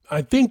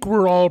I think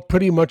we're all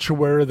pretty much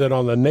aware that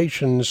on the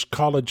nation's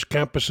college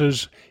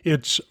campuses,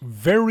 it's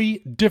very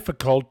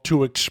difficult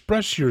to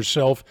express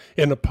yourself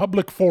in a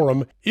public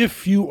forum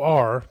if you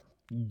are,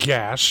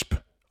 gasp,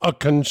 a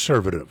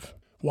conservative.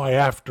 Why,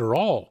 after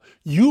all,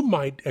 you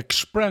might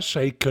express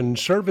a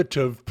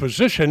conservative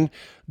position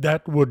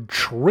that would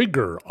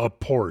trigger a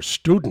poor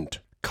student,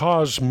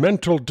 cause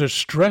mental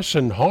distress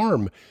and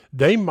harm.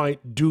 They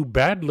might do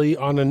badly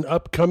on an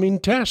upcoming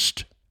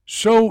test.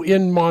 So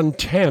in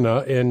Montana,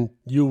 and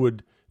you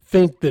would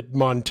think that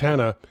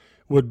Montana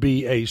would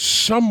be a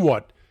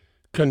somewhat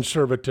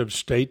conservative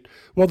state,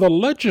 well, the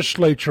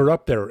legislature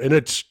up there, and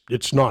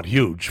it's not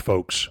huge,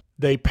 folks,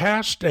 they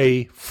passed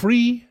a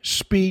free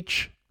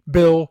speech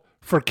bill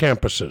for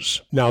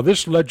campuses. Now,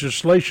 this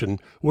legislation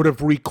would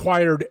have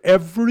required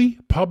every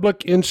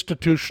public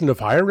institution of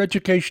higher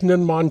education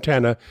in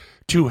Montana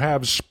to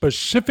have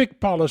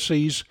specific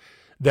policies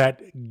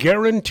that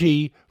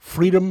guarantee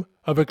freedom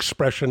of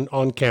expression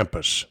on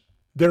campus.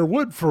 There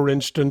would, for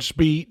instance,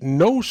 be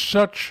no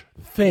such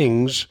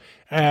things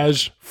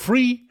as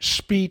free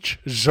speech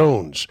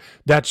zones.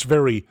 That's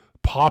very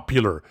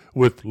popular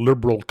with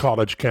liberal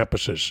college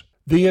campuses.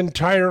 The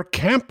entire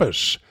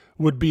campus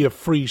would be a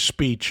free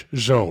speech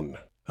zone.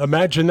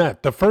 Imagine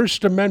that, the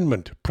First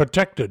Amendment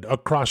protected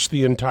across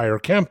the entire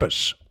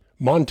campus.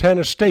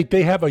 Montana State,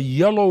 they have a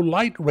yellow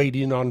light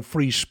rating on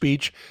free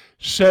speech,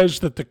 says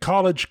that the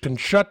college can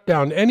shut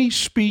down any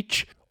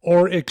speech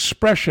or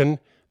expression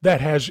that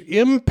has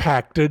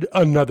impacted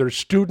another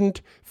student,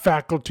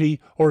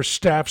 faculty, or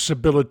staff's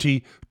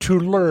ability to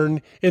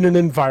learn in an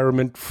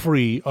environment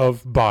free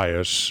of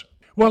bias.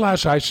 Well,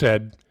 as I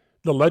said,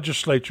 the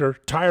legislature,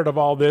 tired of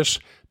all this,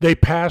 they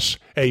pass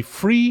a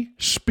free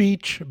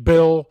speech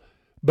bill,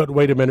 but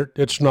wait a minute,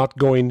 it's not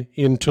going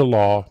into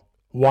law.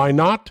 Why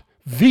not?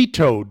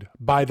 Vetoed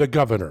by the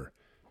governor.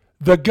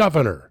 The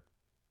governor,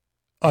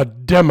 a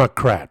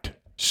Democrat,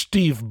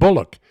 Steve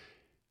Bullock.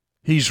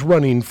 He's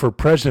running for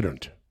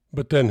president.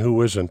 But then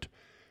who isn't?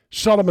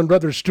 Solomon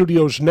Brothers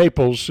Studios,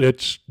 Naples,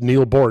 it's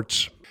Neil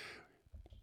Bortz.